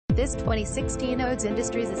This 2016 ODES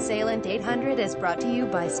Industries Assailant 800 is brought to you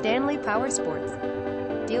by Stanley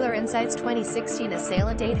PowerSports. Dealer Insights 2016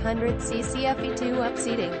 Assailant 800 CCFE2 Up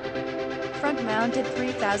Seating. Front-mounted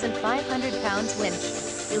 3,500 pounds winch.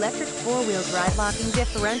 Electric 4-wheel drive locking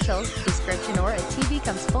differential. Description: or a TV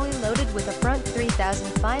comes fully loaded with a front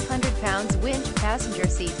 3,500 pounds winch, passenger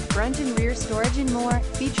seat, front and rear storage and more.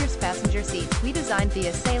 Features: passenger seat. We designed the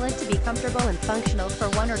Assailant to be comfortable and functional for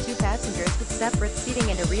 1 or 2 passengers with separate seating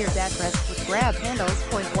and a rear backrest with grab handles.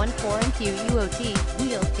 0.14 and QUOT.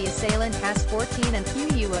 Wheels: the Assailant has 14 and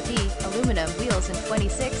QUOT, aluminum wheels and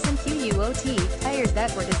 26 and QUOT. Tires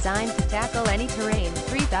that were designed to tackle any terrain.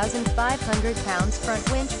 3,500 pounds front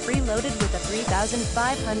winch, preloaded with a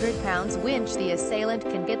 3,500 pounds winch. The Assailant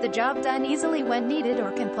can get the job done easily when needed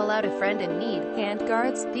or can pull out a friend in need. Hand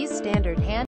guards: these standard hand